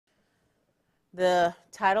The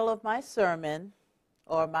title of my sermon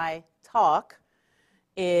or my talk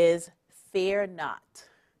is Fear Not.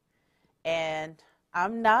 And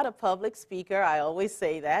I'm not a public speaker. I always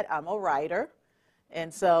say that. I'm a writer.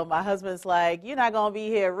 And so my husband's like, "You're not going to be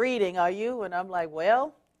here reading, are you?" And I'm like,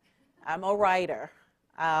 "Well, I'm a writer.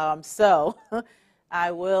 So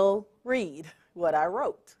I will read what I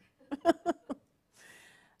wrote."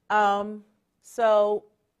 So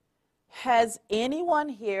has anyone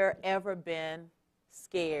here ever been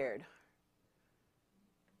scared?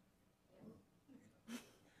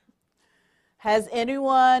 Has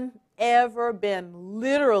anyone ever been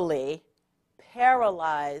literally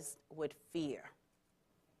paralyzed with fear?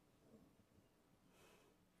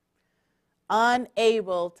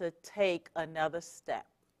 Unable to take another step?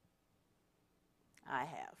 I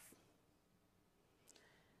have.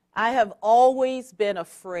 I have always been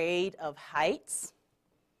afraid of heights.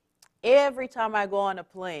 Every time I go on a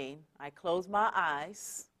plane, I close my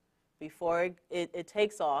eyes before it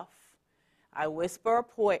takes off. I whisper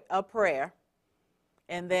a prayer,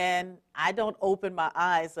 and then I don't open my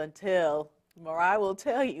eyes until, Mariah will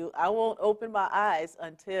tell you, I won't open my eyes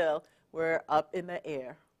until we're up in the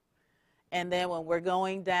air. And then when we're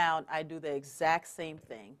going down, I do the exact same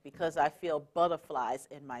thing because I feel butterflies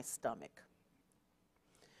in my stomach.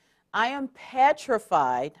 I am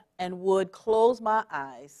petrified and would close my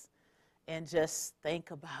eyes and just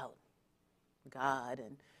think about God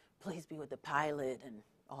and please be with the pilot and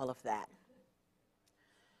all of that.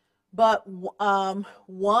 But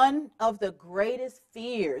one of the greatest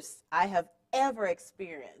fears I have ever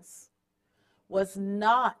experienced was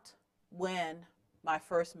not when my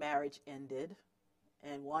first marriage ended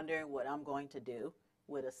and wondering what I'm going to do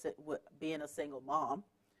with being a single mom.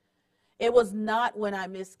 It was not when I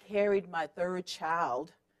miscarried my third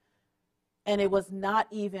child. And it was not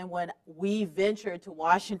even when we ventured to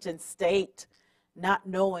Washington State, not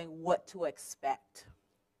knowing what to expect,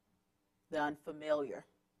 the unfamiliar.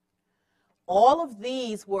 All of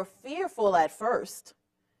these were fearful at first,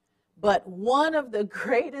 but one of the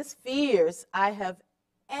greatest fears I have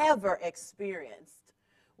ever experienced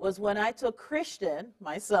was when I took Christian,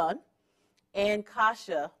 my son, and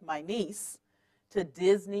Kasha, my niece, to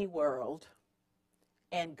Disney World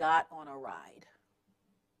and got on a ride.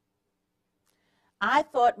 I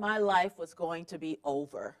thought my life was going to be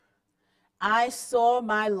over. I saw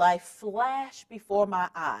my life flash before my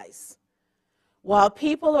eyes while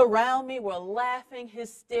people around me were laughing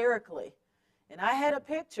hysterically. And I had a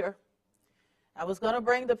picture. I was going to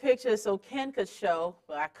bring the picture so Ken could show,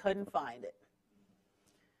 but I couldn't find it.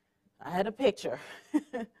 I had a picture.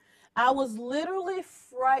 I was literally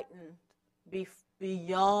frightened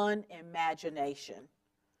beyond imagination.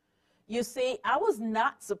 You see, I was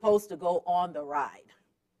not supposed to go on the ride,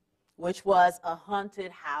 which was a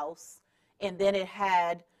haunted house, and then it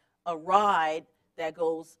had a ride that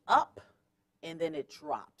goes up, and then it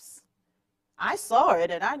drops. I saw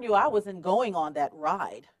it, and I knew I wasn't going on that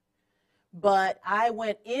ride. But I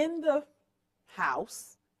went in the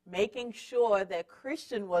house, making sure that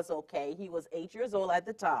Christian was okay. He was 8 years old at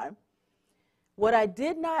the time. What I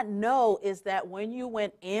did not know is that when you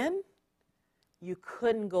went in, you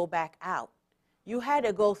couldn't go back out. You had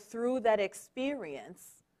to go through that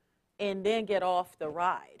experience and then get off the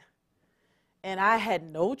ride. And I had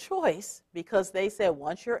no choice because they said,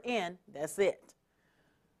 once you're in, that's it.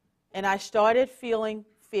 And I started feeling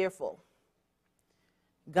fearful.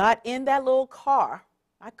 Got in that little car.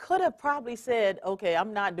 I could have probably said, okay,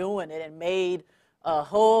 I'm not doing it and made a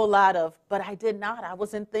whole lot of, but I did not. I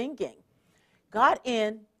wasn't thinking. Got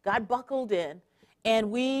in, got buckled in, and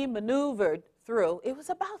we maneuvered through. It was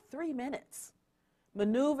about 3 minutes.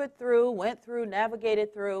 Maneuvered through, went through,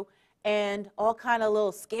 navigated through, and all kind of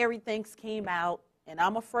little scary things came out. And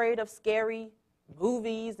I'm afraid of scary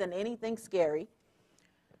movies and anything scary.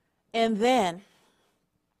 And then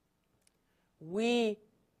we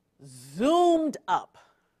zoomed up.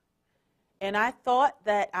 And I thought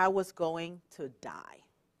that I was going to die.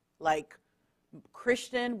 Like,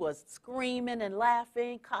 Christian was screaming and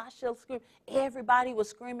laughing. Kasha screaming. Everybody was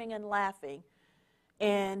screaming and laughing.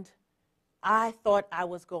 And I thought I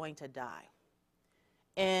was going to die.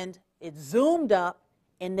 And it zoomed up,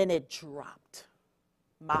 and then it dropped.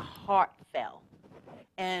 My heart fell.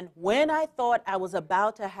 And when I thought I was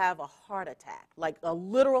about to have a heart attack, like a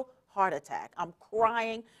literal heart attack, I'm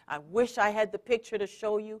crying. I wish I had the picture to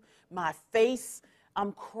show you. My face,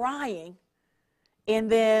 I'm crying. And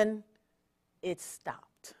then it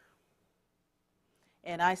stopped.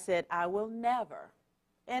 And I said, I will never,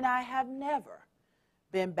 and I have never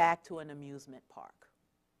been back to an amusement park.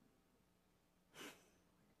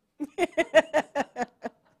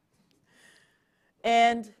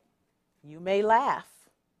 And you may laugh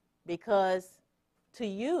because to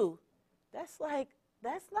you, that's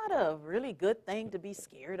not a really good thing to be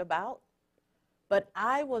scared about. But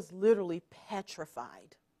I was literally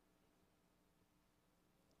petrified.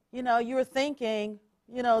 You're thinking,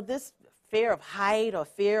 this fear of height or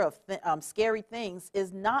fear of scary things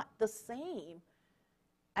is not the same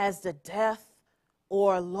as the death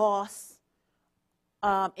or loss.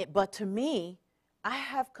 But to me, I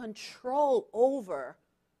have control over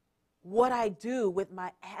what I do with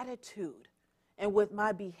my attitude and with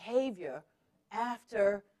my behavior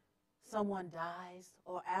after someone dies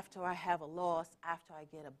or after I have a loss, after I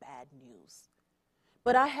get a bad news.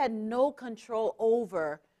 But I had no control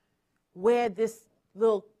over where this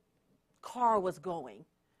little car was going.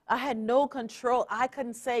 I had no control. I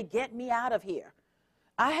couldn't say, get me out of here.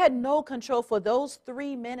 I had no control for those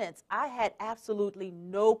 3 minutes. I had absolutely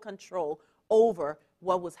no control over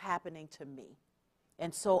what was happening to me.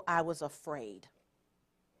 And so I was afraid.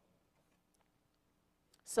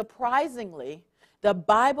 Surprisingly, the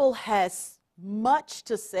Bible has much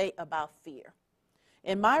to say about fear.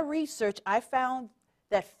 In my research, I found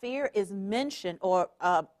that fear is mentioned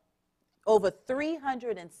over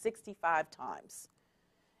 365 times.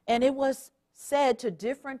 And it was said to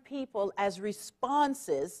different people as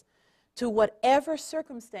responses to whatever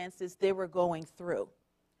circumstances they were going through.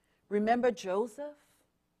 Remember Joseph?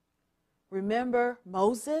 Remember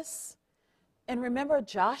Moses? And remember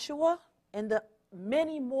Joshua? And the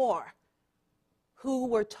many more who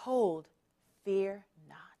were told, fear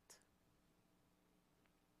not.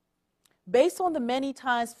 Based on the many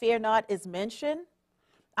times fear not is mentioned,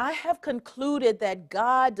 I have concluded that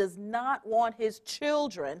God does not want his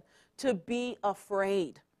children to be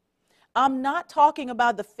afraid. I'm not talking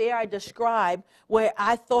about the fear I described where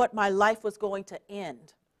I thought my life was going to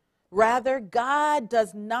end. Rather, God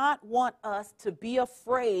does not want us to be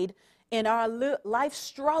afraid in our life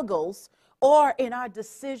struggles or in our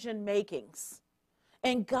decision makings.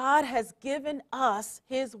 And God has given us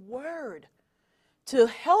his word to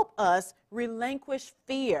help us relinquish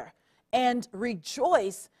fear and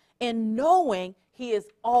rejoice in knowing he is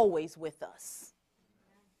always with us.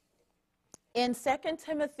 In 2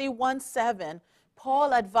 Timothy 1:7,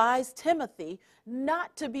 Paul advised Timothy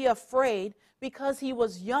not to be afraid because he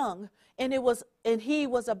was young and he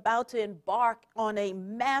was about to embark on a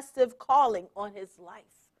massive calling on his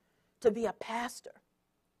life to be a pastor.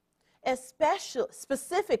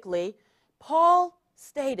 Specifically, Paul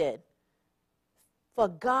stated, "For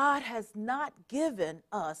God has not given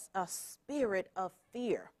us a spirit of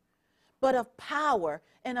fear, but of power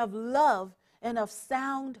and of love and of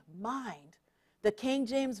sound mind." The King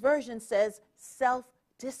James Version says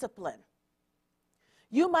self-discipline.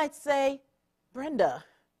 You might say, Brenda,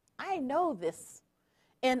 I know this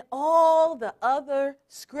and all the other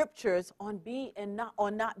scriptures on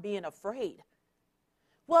not being afraid.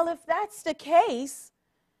 Well, if that's the case,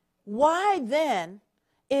 why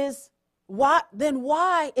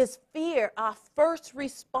is fear our first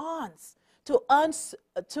response to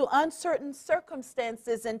uncertain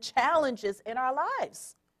circumstances and challenges in our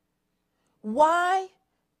lives? Why?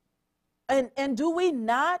 And do we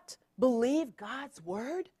not believe God's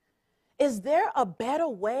word? Is there a better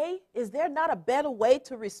way? Is there not a better way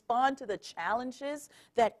to respond to the challenges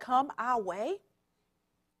that come our way?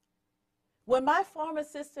 When my former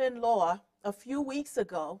sister-in-law a few weeks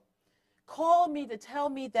ago called me to tell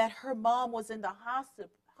me that her mom was in the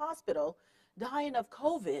hospital dying of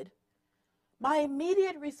COVID, my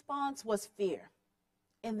immediate response was fear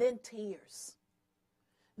and then tears.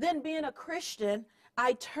 Then, being a Christian,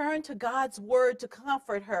 I turned to God's word to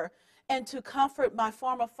comfort her and to comfort my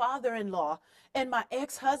former father-in-law and my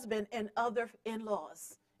ex-husband and other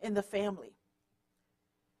in-laws in the family.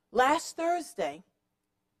 Last Thursday,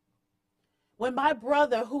 when my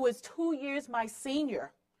brother, who is 2 years my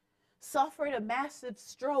senior, suffered a massive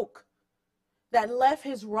stroke that left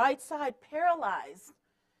his right side paralyzed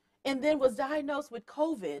and then was diagnosed with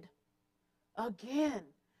COVID,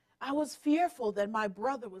 again, I was fearful that my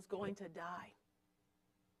brother was going to die.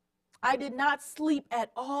 I did not sleep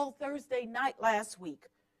at all Thursday night last week.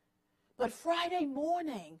 But Friday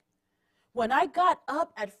morning, when I got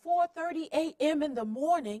up at 4:30 a.m. in the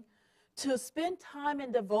morning to spend time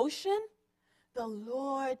in devotion, the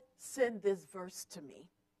Lord sent this verse to me.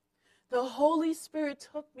 The Holy Spirit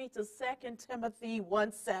took me to 2 Timothy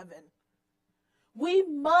 1:7. We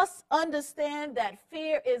must understand that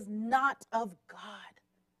fear is not of God.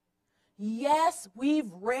 Yes,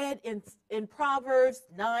 we've read in Proverbs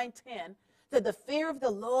 9:10 that the fear of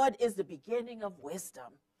the Lord is the beginning of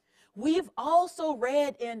wisdom. We've also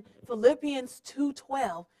read in Philippians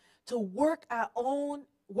 2:12 to work out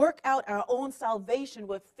our own salvation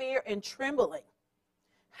with fear and trembling.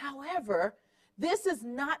 However, this is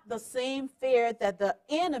not the same fear that the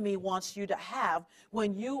enemy wants you to have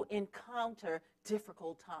when you encounter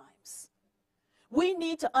difficult times. We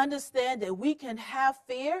need to understand that we can have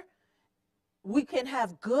fear, we can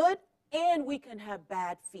have good, and we can have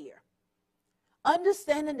bad fear.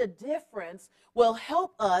 Understanding the difference will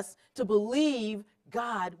help us to believe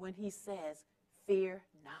God when he says, fear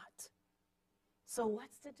not. So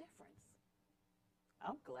what's the difference?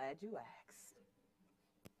 I'm glad you asked.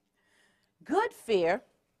 Good fear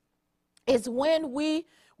is when we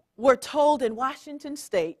were told in Washington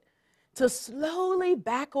State to slowly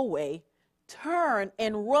back away, turn,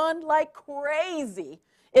 and run like crazy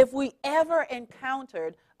if we ever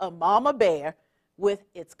encountered a mama bear with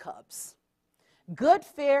its cubs. Good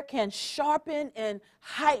fear can sharpen and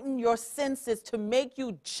heighten your senses to make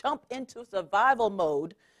you jump into survival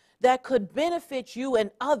mode that could benefit you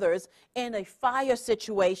and others in a fire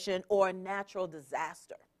situation or a natural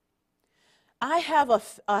disaster. I have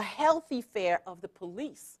a healthy fear of the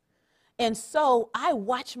police. And so I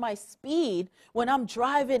watch my speed when I'm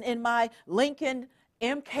driving in my Lincoln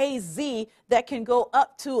MKZ that can go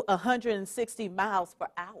up to 160 miles per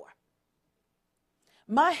hour.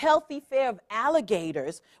 My healthy fear of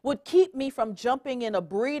alligators would keep me from jumping in a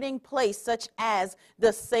breeding place such as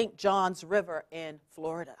the St. Johns River in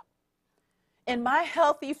Florida. And my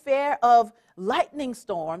healthy fear of lightning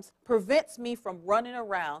storms prevents me from running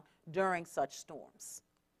around during such storms.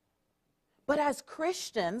 But as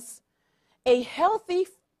Christians, a healthy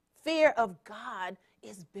fear of God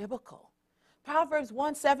is biblical. Proverbs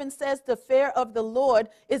 1:7 says the fear of the Lord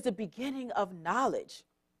is the beginning of knowledge.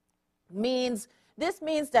 This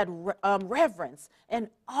means that reverence and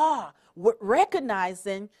awe,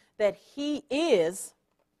 recognizing that he is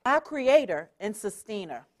our creator and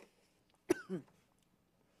sustainer.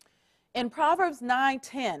 In Proverbs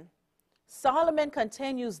 9:10, Solomon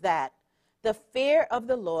continues that the fear of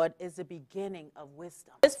the Lord is the beginning of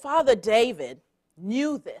wisdom. His father David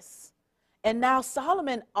knew this. And now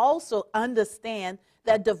Solomon also understands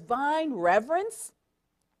that divine reverence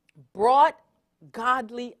brought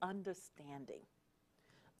godly understanding.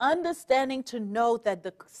 Understanding to know that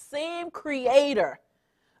the same creator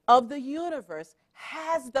of the universe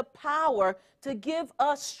has the power to give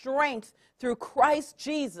us strength through Christ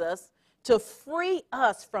Jesus to free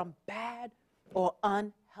us from bad or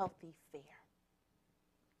unhealthy fear.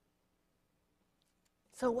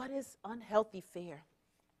 So what is unhealthy fear?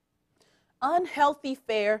 Unhealthy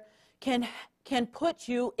fear can put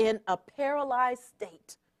you in a paralyzed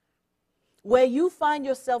state where you find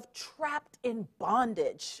yourself trapped in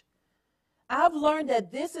bondage. I've learned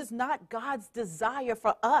that this is not God's desire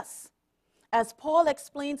for us. As Paul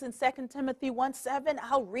explains in 2 Timothy 1:7,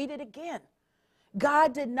 I'll read it again.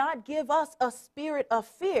 God did not give us a spirit of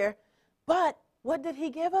fear, but what did he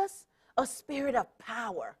give us? A spirit of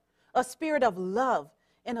power, a spirit of love,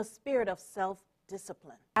 and a spirit of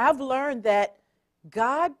self-discipline. I've learned that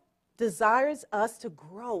God desires us to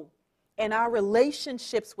grow in our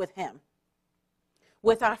relationships with him,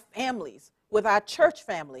 with our families, with our church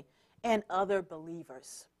family, and other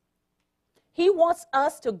believers. He wants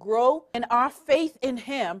us to grow in our faith in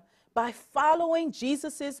him by following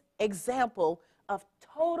Jesus' example of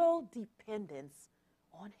total dependence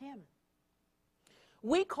on him.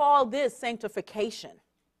 We call this sanctification.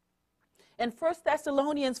 In 1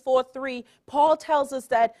 Thessalonians 4:3, Paul tells us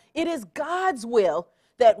that it is God's will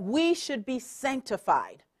that we should be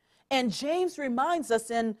sanctified. And James reminds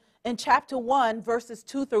us in chapter 1, verses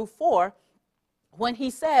 2 through 4, when he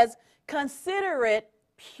says, "Consider it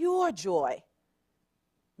pure joy,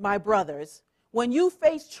 my brothers, when you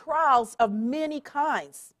face trials of many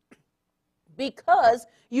kinds, because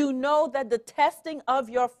you know that the testing of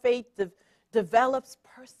your faith develops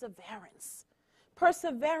perseverance.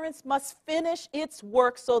 Perseverance must finish its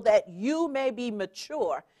work so that you may be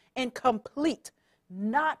mature and complete,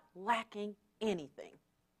 not lacking anything."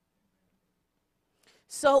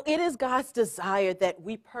 So it is God's desire that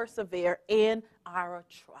we persevere in our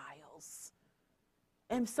trials.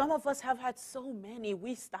 And some of us have had so many,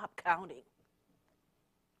 we stop counting.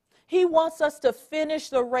 He wants us to finish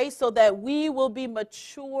the race so that we will be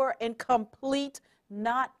mature and complete,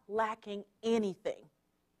 not lacking anything.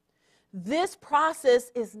 This process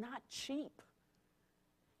is not cheap.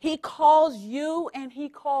 He calls you and he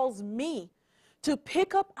calls me to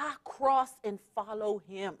pick up our cross and follow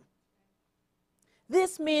him.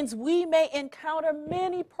 This means we may encounter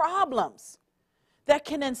many problems that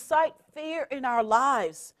can incite fear in our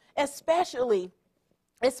lives, especially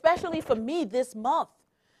for me this month.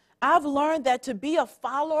 I've learned that to be a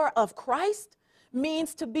follower of Christ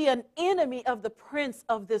means to be an enemy of the prince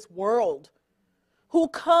of this world, who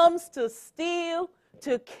comes to steal,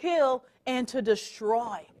 to kill, and to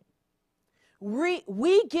destroy.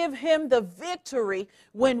 We give him the victory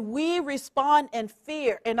when we respond in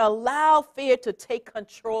fear and allow fear to take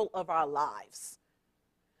control of our lives.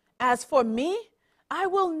 As for me, I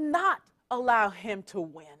will not allow him to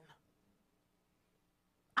win.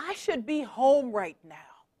 I should be home right now,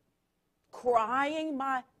 crying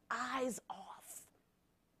my eyes off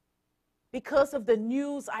because of the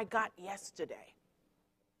news I got yesterday.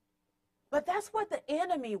 But that's what the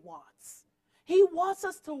enemy wants. He wants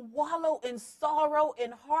us to wallow in sorrow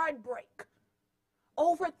and heartbreak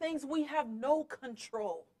over things we have no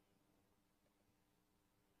control.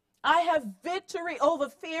 I have victory over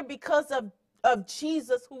fear because of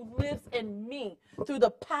Jesus, who lives in me through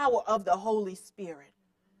the power of the Holy Spirit.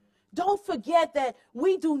 Don't forget that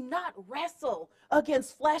we do not wrestle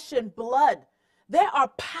against flesh and blood. There are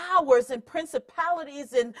powers and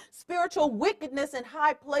principalities and spiritual wickedness in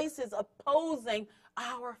high places opposing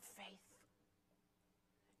our faith.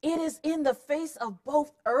 It is in the face of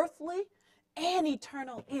both earthly and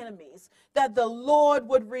eternal enemies that the Lord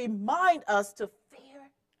would remind us to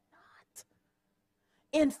fear not.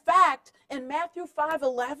 In fact, in Matthew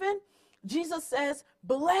 5:11, Jesus says,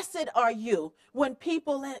 "Blessed are you when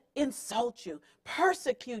people insult you,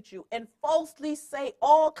 persecute you, and falsely say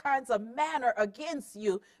all kinds of manner against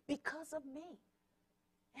you because of me."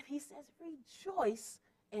 And he says, "Rejoice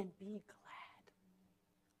and be glad."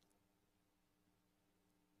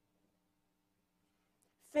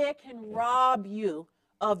 Fear can rob you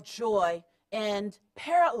of joy and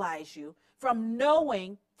paralyze you from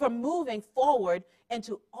moving forward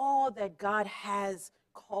into all that God has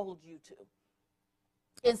called you to.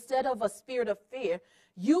 Instead of a spirit of fear,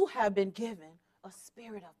 you have been given a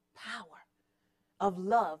spirit of power, of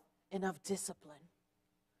love, and of discipline.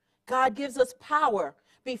 God gives us power.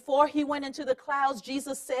 Before he went into the clouds,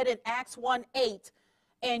 Jesus said in Acts 1:8,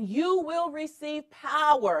 "And you will receive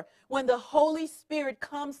power when the Holy Spirit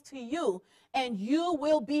comes to you, and you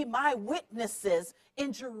will be my witnesses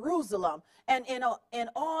in Jerusalem and in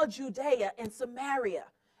all Judea and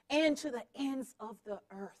Samaria and to the ends of the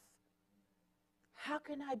earth." How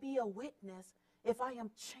can I be a witness if I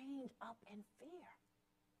am chained up in fear?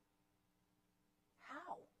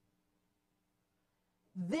 How?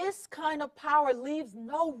 This kind of power leaves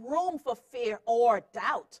no room for fear or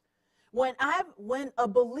doubt. When a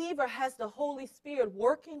believer has the Holy Spirit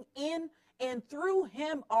working in and through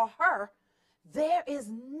him or her, there is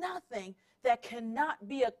nothing that cannot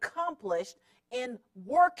be accomplished in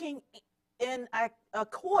working in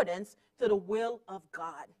accordance to the will of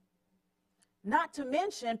God. Not to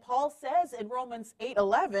mention, Paul says in Romans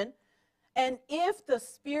 8:11, "And if the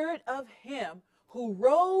spirit of him who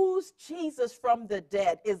rose Jesus from the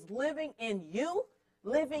dead is living in you,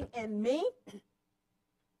 living in me,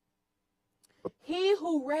 he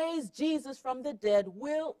who raised Jesus from the dead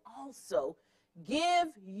will also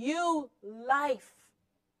give you life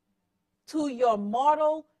to your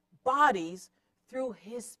mortal bodies through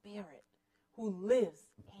his Spirit who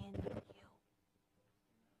lives in you."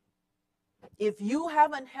 If you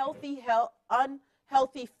have unhealthy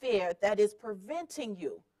fear that is preventing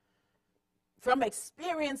you from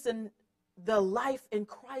experiencing the life in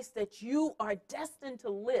Christ that you are destined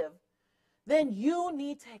to live, then you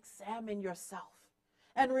need to examine yourself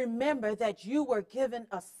and remember that you were given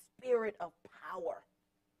a spirit of power.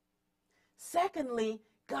 Secondly,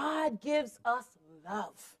 God gives us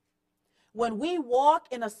love. When we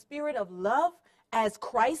walk in a spirit of love, as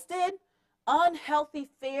Christ did, unhealthy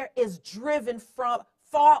fear is driven from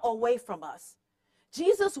far away from us.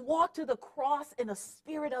 Jesus walked to the cross in a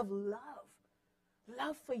spirit of love.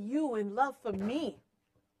 Love for you and love for me.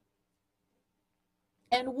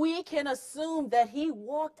 And we can assume that he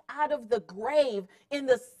walked out of the grave in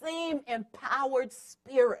the same empowered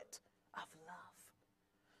spirit of love.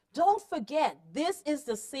 Don't forget, this is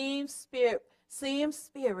the same spirit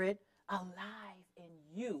alive in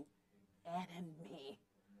you and in me.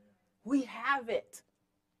 We have it.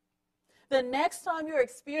 The next time you're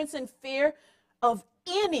experiencing fear of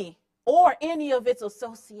any of its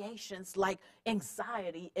associations, like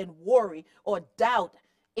anxiety and worry or doubt,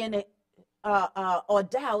 examine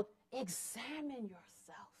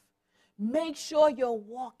yourself. Make sure you're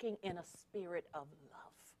walking in a spirit of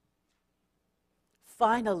love.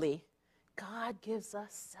 Finally, God gives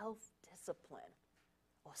us self-discipline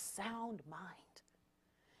or sound mind.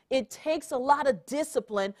 It takes a lot of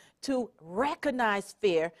discipline to recognize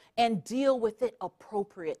fear and deal with it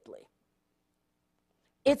appropriately.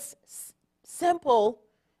 It's simple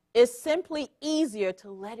It's simply easier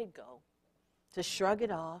to let it go, to shrug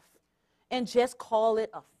it off, and just call it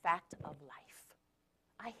a fact of life.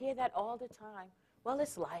 I hear that all the time. Well,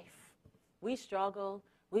 it's life. We struggle.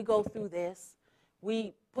 We go through this.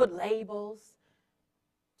 We put labels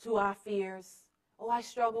to our fears. Oh, I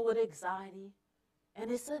struggle with anxiety.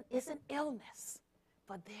 And it's an illness.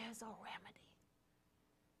 But there's a remedy.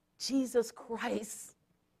 Jesus Christ.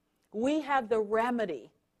 We have the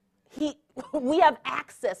remedy. We have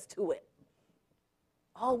access to it.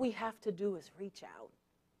 All we have to do is reach out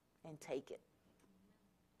and take it.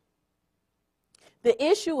 The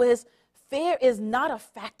issue is, fear is not a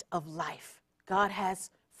fact of life God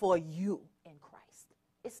has for you in Christ.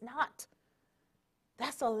 It's not.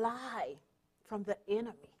 That's a lie from the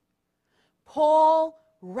enemy. Paul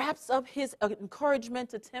wraps up his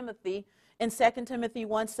encouragement to Timothy in 2 Timothy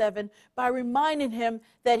 1:7 by reminding him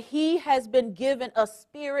that he has been given a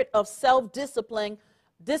spirit of self-discipline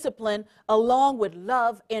along with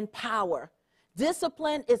love and power.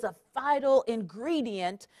 Discipline is a vital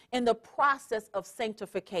ingredient in the process of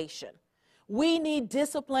sanctification. We need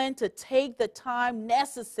discipline to take the time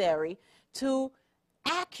necessary to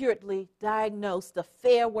accurately diagnose the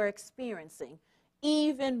fear we're experiencing,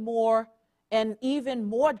 even more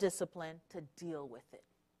discipline to deal with it.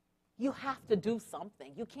 You have to do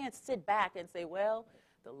something. You can't sit back and say, well,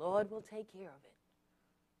 the Lord will take care of it.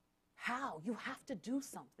 How? You have to do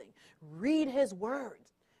something. Read his words.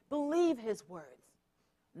 Believe his words.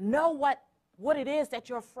 Know what it is that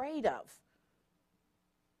you're afraid of.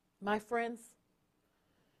 My friends,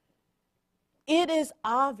 it is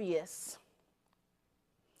obvious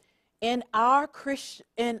in how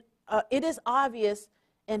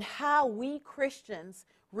we Christians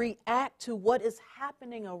react to what is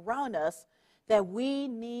happening around us that we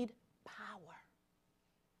need power.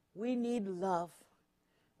 We need love.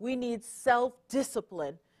 We need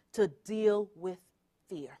self-discipline to deal with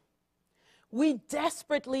fear. We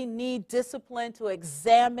desperately need discipline to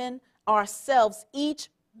examine ourselves each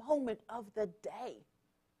moment of the day.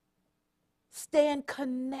 Stand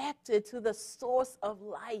connected to the source of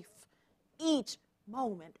life each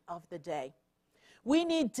moment of the day. We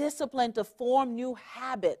need discipline to form new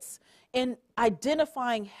habits in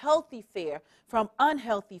identifying healthy fear from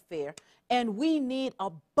unhealthy fear. And we need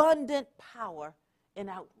abundant power and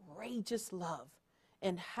outrageous love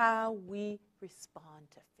in how we respond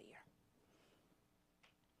to fear.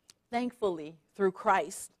 Thankfully, through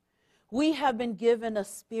Christ, we have been given a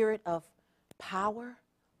spirit of power,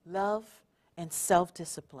 love, and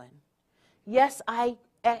self-discipline. Yes, I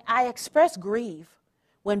express grief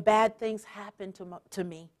when bad things happen to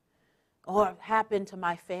me or happen to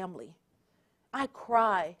my family. I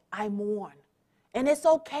cry, I mourn. And it's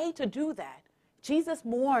okay to do that. Jesus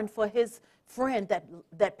mourned for his friend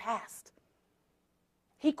that passed.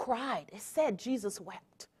 He cried. It said Jesus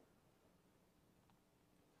wept.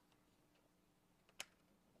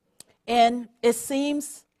 And it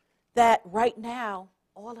seems that right now,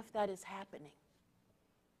 all of that is happening.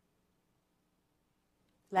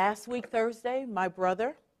 Last week, Thursday, my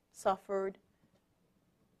brother suffered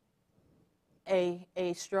a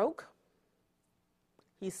stroke.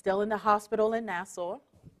 He's still in the hospital in Nassau.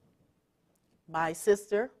 My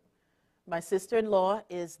sister-in-law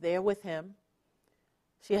is there with him.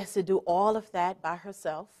 She has to do all of that by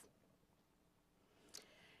herself.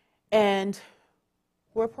 And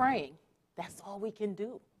we're praying. That's all we can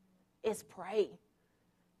do is pray.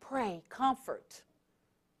 Pray, comfort.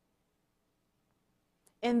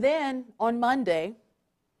 And then on Monday,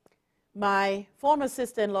 my former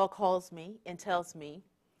sister-in-law calls me and tells me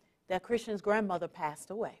that Christian's grandmother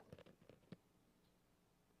passed away.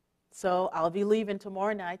 So I'll be leaving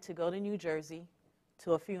tomorrow night to go to New Jersey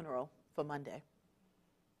to a funeral for Monday.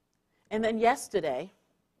 And then yesterday,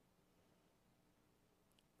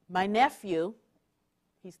 my nephew,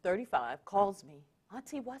 he's 35, calls me,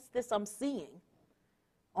 Auntie, what's this I'm seeing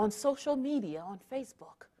on social media, on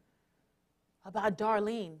Facebook, about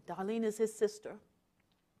Darlene? Darlene is his sister.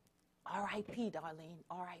 R.I.P., Darlene,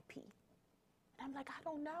 R.I.P. And I'm like, I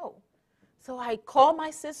don't know. So I call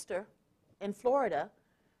my sister in Florida.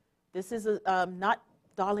 This is not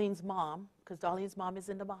Darlene's mom, because Darlene's mom is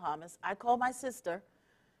in the Bahamas. I call my sister,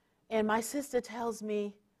 and my sister tells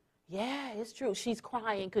me, yeah, it's true. She's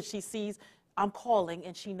crying because she sees I'm calling,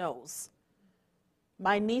 and she knows.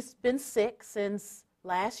 My niece's been sick since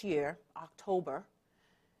last year, October,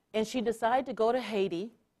 and she decided to go to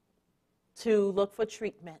Haiti to look for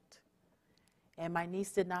treatment. And my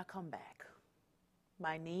niece did not come back.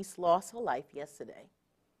 My niece lost her life yesterday.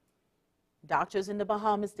 Doctors in the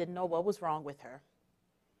Bahamas didn't know what was wrong with her.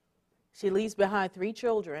 She leaves behind 3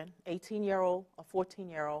 children, 18-year-old, a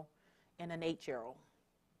 14-year-old, and an 8-year-old.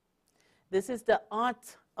 This is the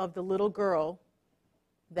aunt of the little girl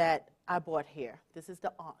that I brought here. This is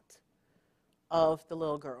the aunt of the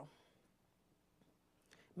little girl.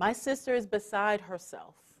 My sister is beside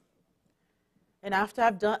herself. And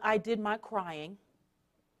after I did my crying,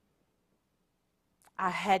 I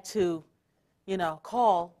had to,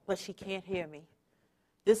 call, but she can't hear me.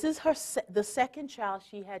 This is the second child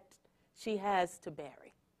she has to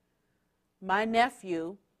bury. My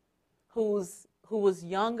nephew, who was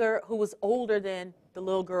older than the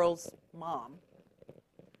little girl's mom,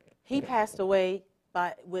 he passed away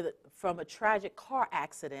from a tragic car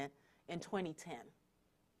accident in 2010.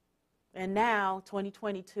 And now,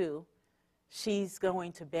 2022, she's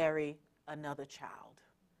going to bury another child.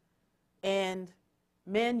 And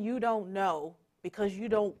men, you don't know because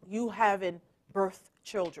you haven't birthed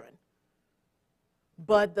children.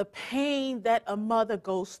 But the pain that a mother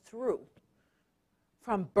goes through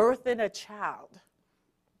from birthing a child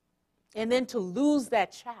and then to lose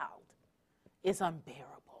that child is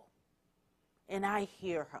unbearable. And I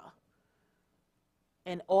hear her.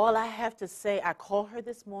 And all I have to say, I call her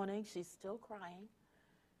this morning, she's still crying,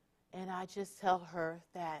 and I just tell her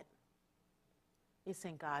that it's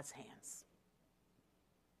in God's hands.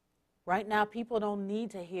 Right now, people don't need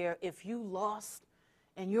to hear if you lost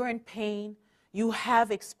and you're in pain, you have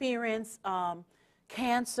experienced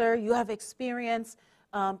cancer, you have experienced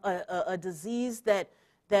a disease that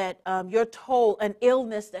you're told, an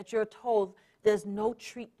illness that you're told there's no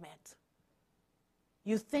treatment.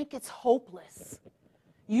 You think it's hopeless.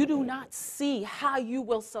 You do not see how you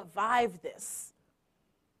will survive this.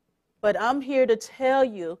 But I'm here to tell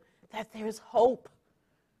you that there's hope.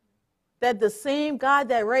 That the same God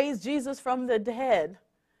that raised Jesus from the dead,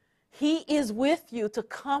 he is with you to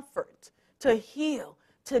comfort, to heal,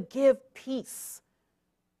 to give peace.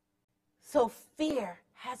 So fear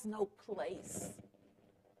has no place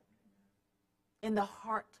in the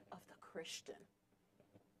heart of the Christian.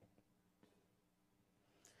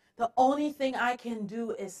 The only thing I can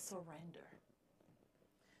do is surrender.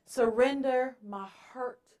 Surrender my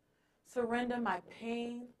hurt, surrender my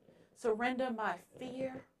pain, surrender my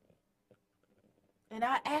fear. And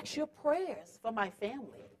I ask your prayers for my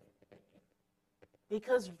family.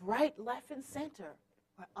 Because right, left, and center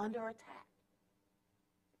are under attack.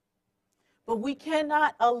 But we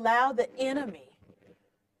cannot allow the enemy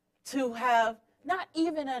to have not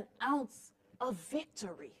even an ounce of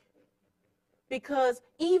victory. Because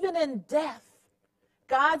even in death,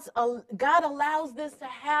 God allows this to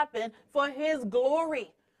happen for his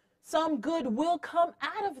glory. Some good will come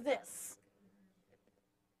out of this.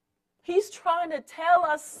 He's trying to tell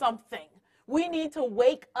us something. We need to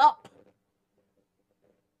wake up.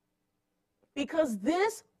 Because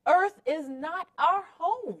this earth is not our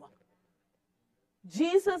home.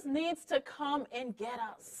 Jesus needs to come and get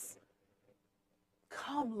us.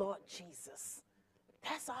 Come, Lord Jesus.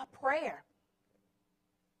 That's our prayer.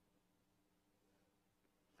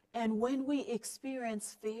 And when we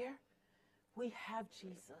experience fear, we have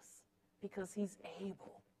Jesus because he's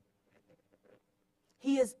able.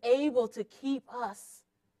 He is able to keep us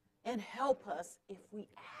and help us if we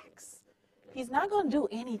ask. He's not going to do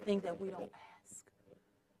anything that we don't ask.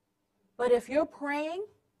 But if you're praying,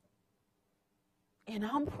 and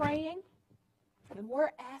I'm praying, and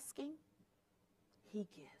we're asking, he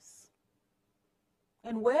gives.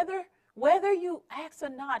 And whether you ask or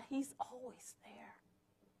not, he's always there.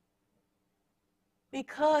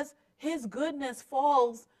 Because his goodness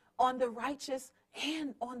falls on the righteous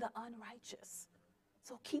and on the unrighteous.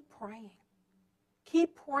 So keep praying.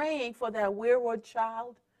 Keep praying for that wayward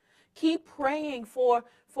child. Keep praying for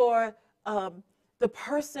the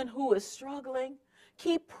person who is struggling.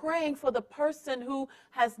 Keep praying for the person who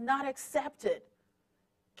has not accepted.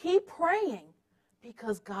 Keep praying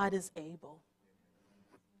because God is able.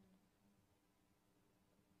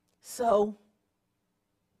 So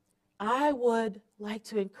I would like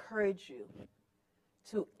to encourage you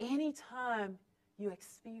to anytime you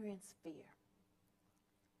experience fear,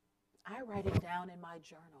 I write it down in my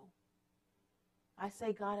journal. I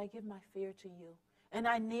say, God, I give my fear to you. And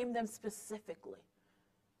I name them specifically.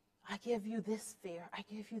 I give you this fear. I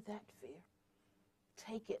give you that fear.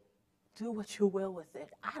 Take it. Do what you will with it.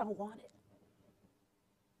 I don't want it.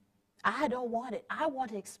 I don't want it. I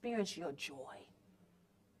want to experience your joy.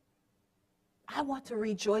 I want to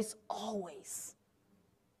rejoice always.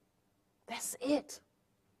 That's it.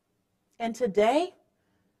 And today,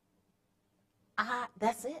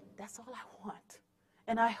 that's it. That's all I want.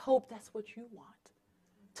 And I hope that's what you want.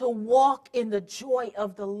 To walk in the joy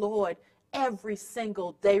of the Lord every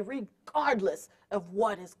single day, regardless of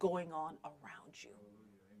what is going on around you.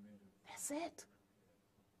 That's it.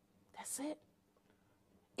 That's it.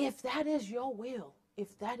 If that is your will,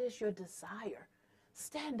 if that is your desire,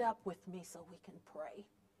 stand up with me so we can pray.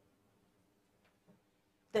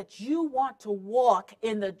 That you want to walk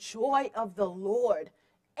in the joy of the Lord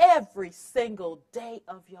every single day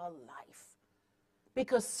of your life.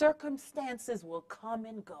 Because circumstances will come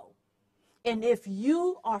and go. And if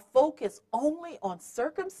you are focused only on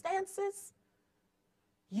circumstances,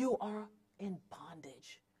 you are in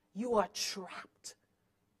bondage. You are trapped.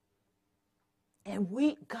 And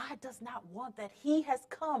God does not want that. He has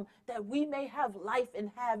come that we may have life and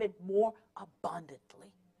have it more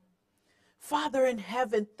abundantly. Father in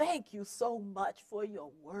heaven, thank you so much for your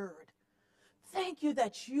word. Thank you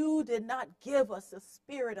that you did not give us a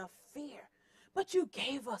spirit of fear, but you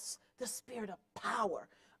gave us the spirit of power,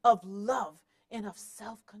 of love, and of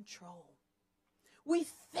self-control. We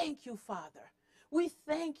thank you, Father. We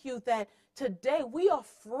thank you that today we are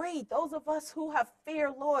free. Those of us who have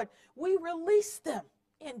fear, Lord, we release them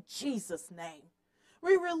in Jesus' name.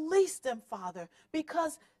 We release them, Father,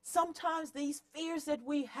 because sometimes these fears that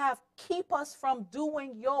we have keep us from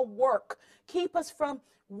doing your work, keep us from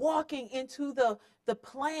walking into the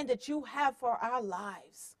plan that you have for our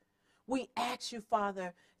lives. We ask you,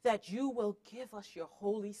 Father, that you will give us your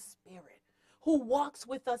Holy Spirit who walks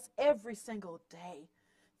with us every single day.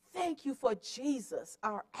 Thank you for Jesus,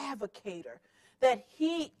 our advocator, that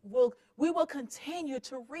we will continue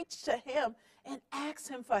to reach to him and ask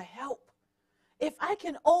him for help. If I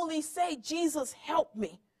can only say, Jesus, help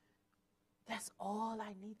me, that's all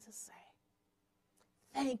I need to say.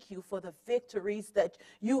 Thank you for the victories that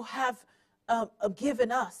you have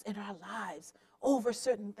given us in our lives over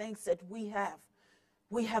certain things that we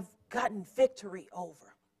have gotten victory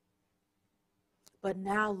over. But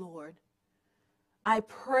now, Lord, I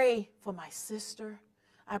pray for my sister.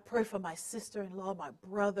 I pray for my sister-in-law, my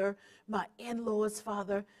brother, my in-laws,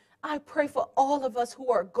 Father. I pray for all of us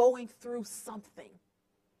who are going through something,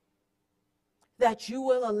 that you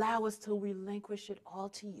will allow us to relinquish it all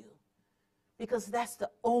to you, because that's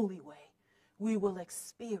the only way we will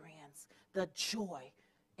experience the joy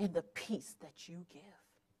and the peace that you give.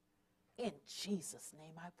 In Jesus'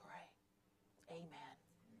 name I pray. Amen.